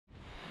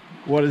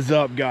What is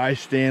up, guys?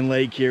 Stan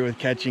Lake here with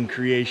Catching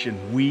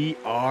Creation. We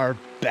are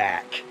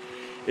back.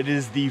 It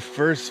is the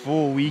first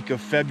full week of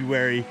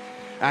February,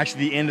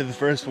 actually the end of the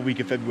first full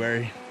week of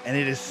February, and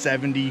it is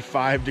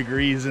 75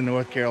 degrees in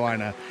North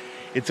Carolina.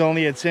 It's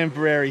only a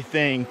temporary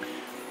thing,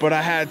 but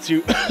I had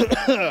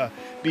to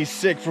be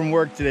sick from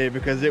work today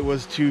because it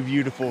was too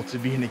beautiful to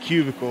be in a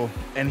cubicle,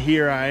 and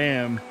here I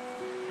am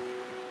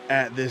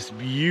at this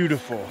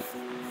beautiful,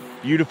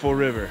 beautiful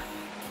river.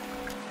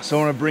 So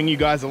I want to bring you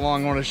guys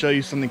along. I want to show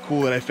you something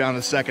cool that I found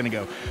a second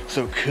ago.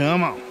 So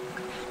come on.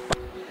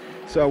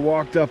 So I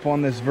walked up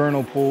on this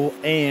vernal pool,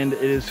 and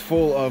it is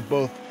full of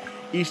both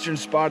eastern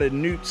spotted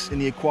newts in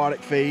the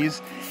aquatic phase.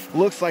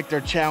 Looks like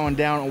they're chowing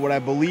down on what I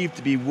believe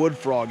to be wood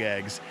frog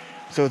eggs.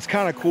 So it's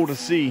kind of cool to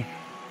see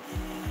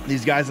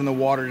these guys in the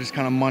water just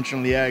kind of munching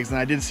on the eggs. And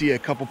I did see a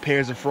couple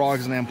pairs of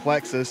frogs in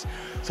Amplexus,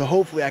 so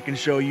hopefully I can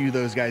show you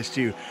those guys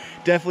too.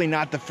 Definitely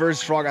not the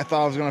first frog I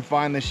thought I was going to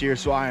find this year,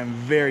 so I am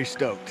very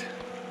stoked.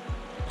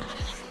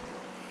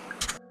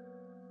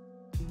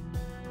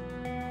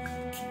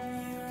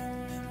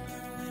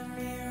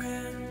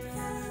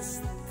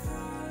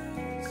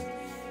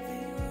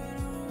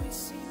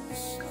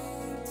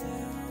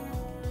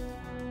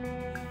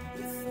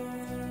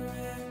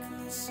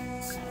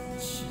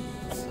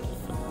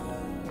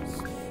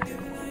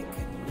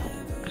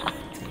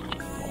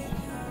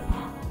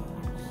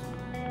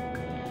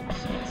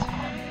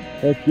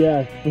 Heck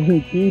yeah,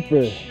 spring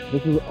keeper.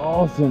 This is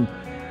awesome.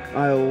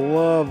 I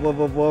love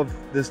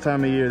this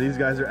time of year. These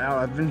guys are out.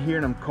 I've been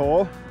hearing them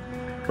call,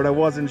 but I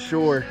wasn't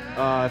sure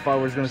if I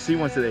was gonna see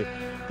one today.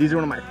 These are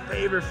one of my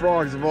favorite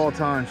frogs of all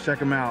time. Check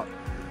them out.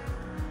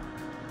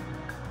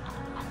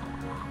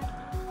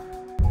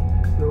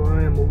 So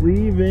I am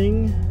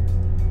leaving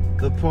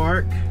the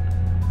park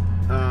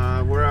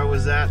where I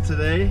was at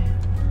today,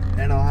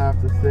 and I'll have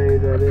to say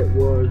that it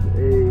was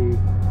a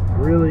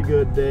really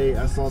good day.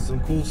 I saw some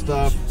cool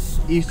stuff.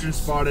 Eastern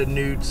spotted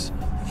newts,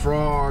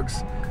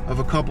 frogs of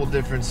a couple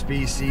different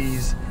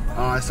species.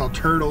 I saw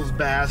turtles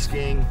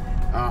basking.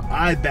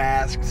 I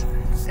basked,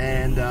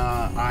 and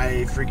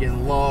I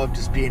freaking love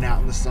just being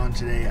out in the sun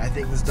today. I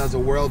think this does a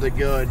world of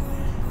good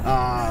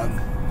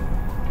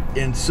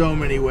in so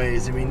many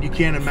ways. I mean, you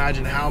can't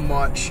imagine how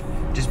much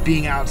just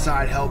being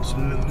outside helps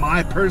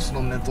my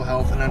personal mental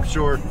health, and I'm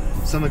sure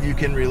some of you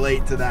can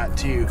relate to that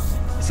too.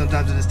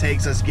 Sometimes it just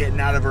takes us getting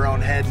out of our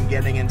own head and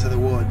getting into the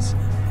woods.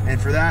 And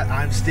for that,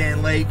 I'm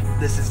Stan Lake.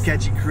 This is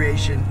Catching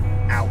Creation,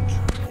 out.